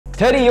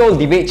30-year-old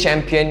debate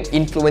champion,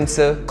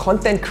 influencer,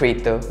 content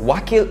creator,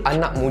 wakil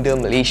Anak Muda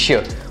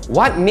Malaysia.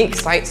 What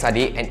makes Syed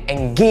Saddiq an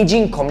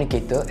engaging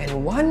communicator and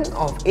one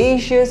of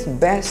Asia's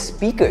best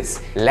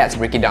speakers? Let's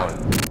break it down.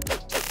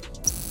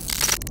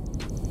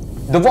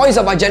 The voice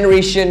of our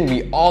generation,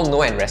 we all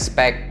know and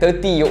respect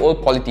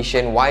 30-year-old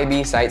politician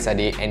YB Syed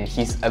Saddiq and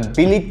his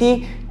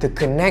ability to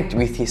connect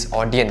with his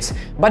audience.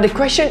 But the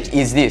question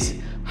is this: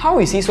 how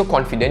is he so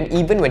confident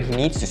even when he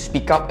needs to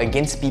speak up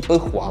against people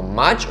who are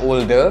much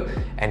older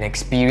and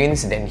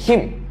experienced than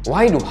him?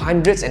 Why do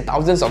hundreds and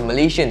thousands of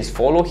Malaysians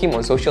follow him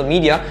on social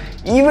media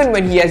even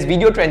when he has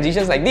video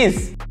transitions like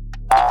this?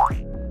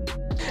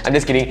 I'm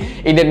just kidding.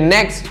 In the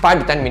next 5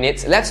 to 10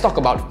 minutes, let's talk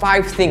about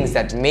 5 things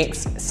that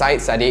makes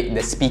Syed Saddiq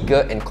the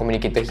speaker and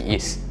communicator he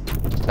is.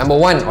 Number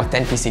 1,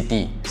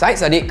 authenticity. Syed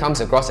Saddiq comes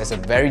across as a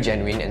very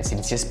genuine and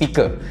sincere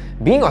speaker.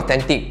 Being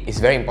authentic is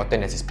very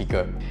important as a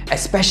speaker,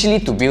 especially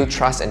to build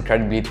trust and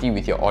credibility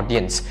with your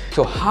audience.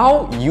 So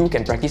how you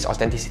can practice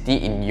authenticity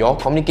in your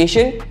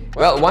communication?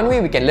 Well, one way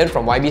we can learn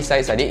from YB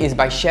Syed Saddiq is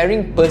by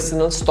sharing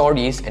personal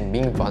stories and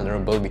being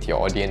vulnerable with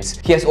your audience.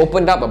 He has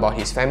opened up about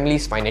his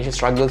family's financial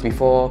struggles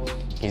before,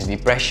 his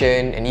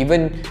depression, and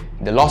even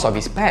the loss of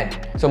his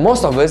pet. So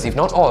most of us, if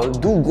not all,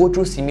 do go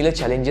through similar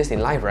challenges in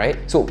life, right?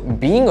 So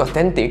being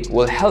authentic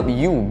will help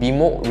you be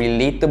more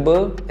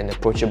relatable and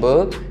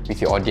approachable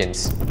with your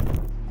audience.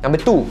 Number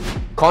 2,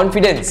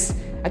 confidence.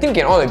 I think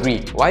we can all agree,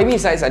 YB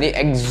Syed Saddiq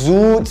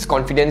exudes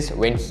confidence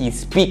when he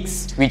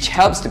speaks, which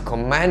helps to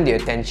command the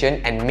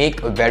attention and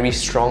make a very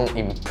strong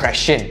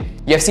impression.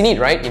 You have seen it,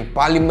 right? In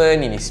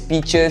Parliament, in his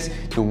speeches,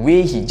 the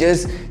way he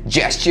just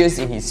gestures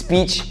in his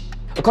speech.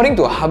 According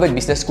to a Harvard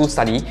Business School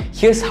study,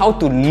 here's how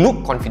to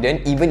look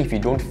confident even if you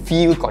don't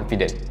feel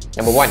confident.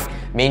 Number 1,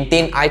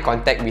 maintain eye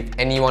contact with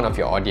any one of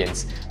your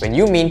audience. When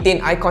you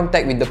maintain eye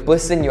contact with the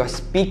person you're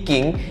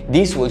speaking,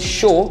 this will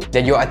show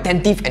that you're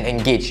attentive and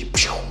engaged.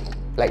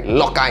 Like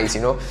lock eyes,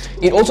 you know.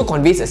 It also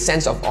conveys a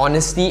sense of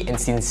honesty and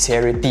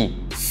sincerity.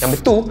 Number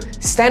 2,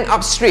 stand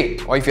up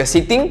straight, or if you're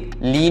sitting,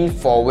 lean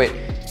forward.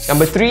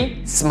 Number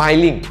 3,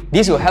 smiling.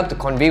 This will help to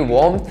convey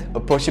warmth,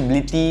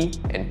 approachability,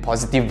 and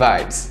positive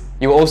vibes.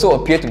 You will also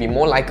appear to be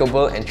more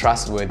likable and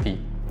trustworthy.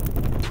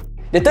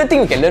 The third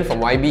thing we can learn from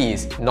YB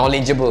is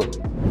knowledgeable.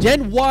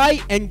 Gen Y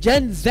and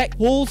Gen Z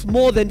holds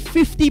more than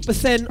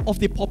 50% of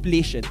the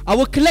population.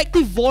 Our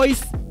collective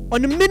voice,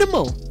 on a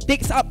minimal,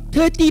 takes up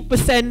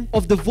 30%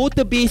 of the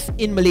voter base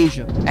in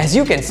Malaysia. As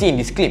you can see in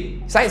this clip,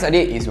 Syed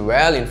Saddiq is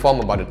well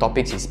informed about the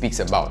topics he speaks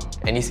about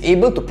and is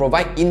able to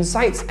provide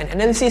insights and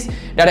analysis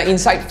that are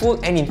insightful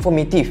and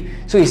informative.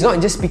 So he's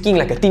not just speaking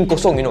like a ting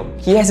kosong, you know.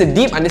 He has a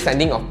deep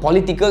understanding of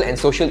political and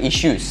social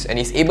issues and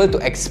is able to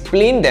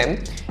explain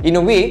them in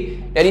a way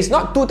that is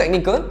not too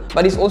technical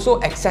but is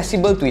also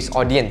accessible to his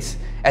audience.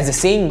 As the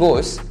saying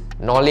goes,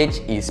 knowledge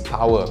is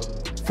power.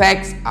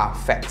 Facts are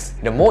facts.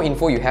 The more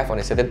info you have on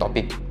a certain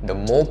topic, the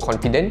more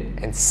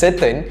confident and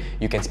certain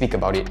you can speak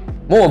about it.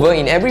 Moreover,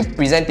 in every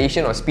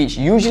presentation or speech,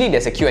 usually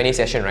there's a Q&A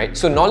session, right?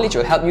 So knowledge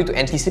will help you to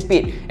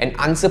anticipate and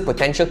answer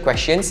potential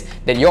questions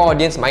that your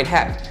audience might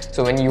have.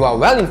 So when you are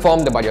well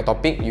informed about your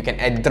topic, you can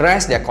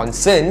address their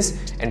concerns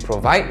and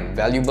provide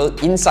valuable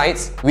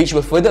insights which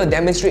will further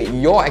demonstrate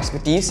your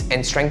expertise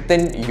and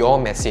strengthen your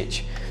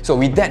message. So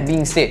with that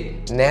being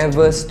said,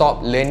 never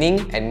stop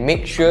learning and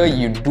make sure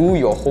you do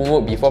your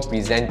homework before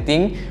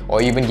presenting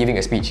or even giving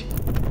a speech.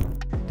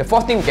 The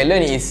fourth thing we can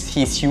learn is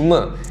his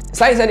humor.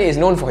 Syed Saddiq is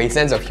known for his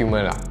sense of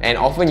humor and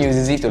often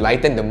uses it to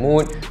lighten the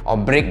mood or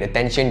break the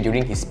tension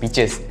during his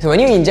speeches. So when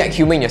you inject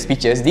humor in your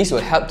speeches, this will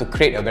help to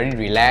create a very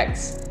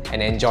relaxed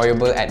and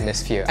enjoyable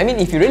atmosphere. I mean,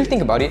 if you really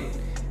think about it,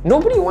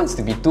 nobody wants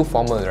to be too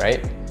formal, right?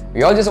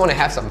 We all just want to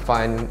have some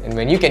fun, and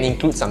when you can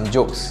include some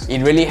jokes,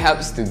 it really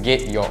helps to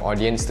get your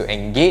audience to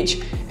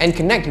engage and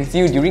connect with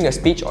you during a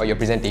speech or your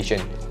presentation.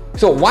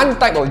 So one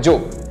type of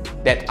joke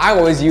that I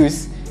always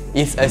use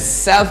is a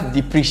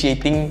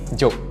self-depreciating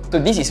joke. So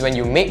this is when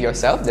you make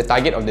yourself the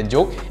target of the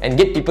joke and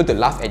get people to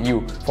laugh at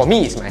you. For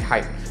me, it's my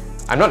height.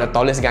 I'm not the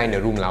tallest guy in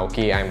the room lah,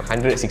 okay? I'm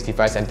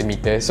 165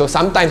 centimeters. So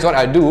sometimes what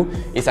I do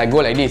is I go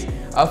like this.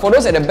 For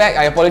those at the back,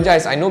 I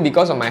apologize. I know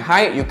because of my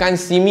height, you can't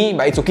see me,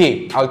 but it's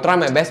okay. I'll try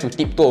my best to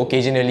tiptoe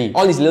occasionally.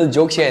 All these little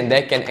jokes here and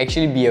there can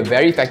actually be a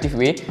very effective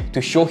way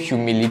to show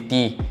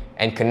humility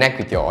and connect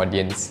with your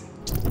audience.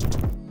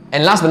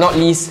 And last but not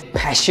least,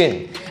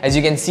 passion. As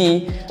you can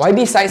see,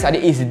 YB Syed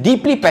Saddiq is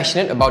deeply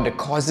passionate about the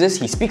causes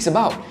he speaks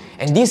about.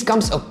 And this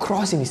comes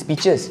across in his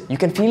speeches. You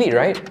can feel it,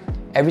 right?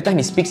 Every time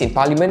he speaks in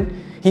Parliament,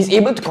 he's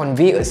able to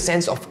convey a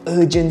sense of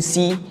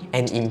urgency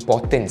and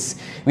importance,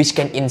 which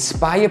can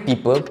inspire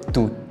people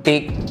to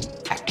take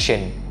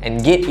action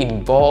and get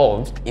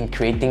involved in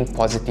creating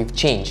positive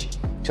change.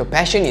 So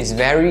passion is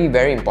very,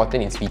 very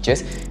important in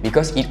speeches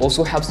because it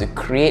also helps to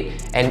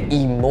create an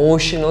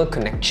emotional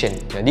connection.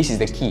 Now this is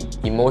the key,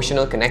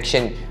 emotional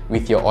connection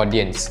with your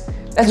audience.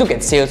 Let's look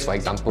at sales, for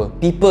example.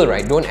 People,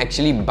 right, don't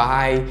actually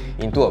buy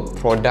into a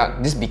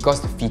product just because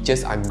the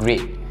features are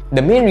great.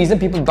 The main reason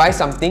people buy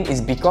something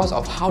is because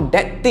of how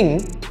that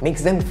thing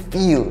makes them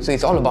feel. So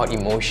it's all about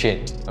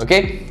emotion.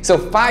 Okay? So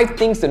 5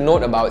 things to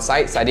note about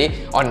Syed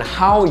Saddiq on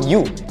how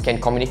you can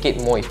communicate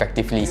more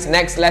effectively.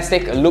 Next, let's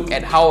take a look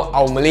at how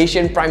our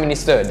Malaysian Prime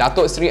Minister,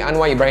 Datuk Seri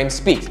Anwar Ibrahim,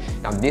 speaks.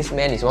 Now, this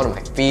man is one of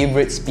my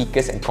favorite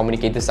speakers and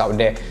communicators out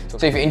there.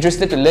 So if you're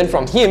interested to learn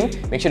from him,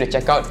 make sure to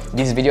check out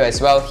this video as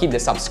well. Hit the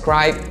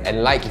subscribe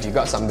and like if you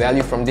got some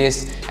value from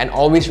this. And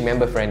always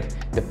remember, friend,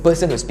 the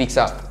person who speaks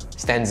up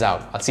stands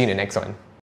out. I'll see you in the next one.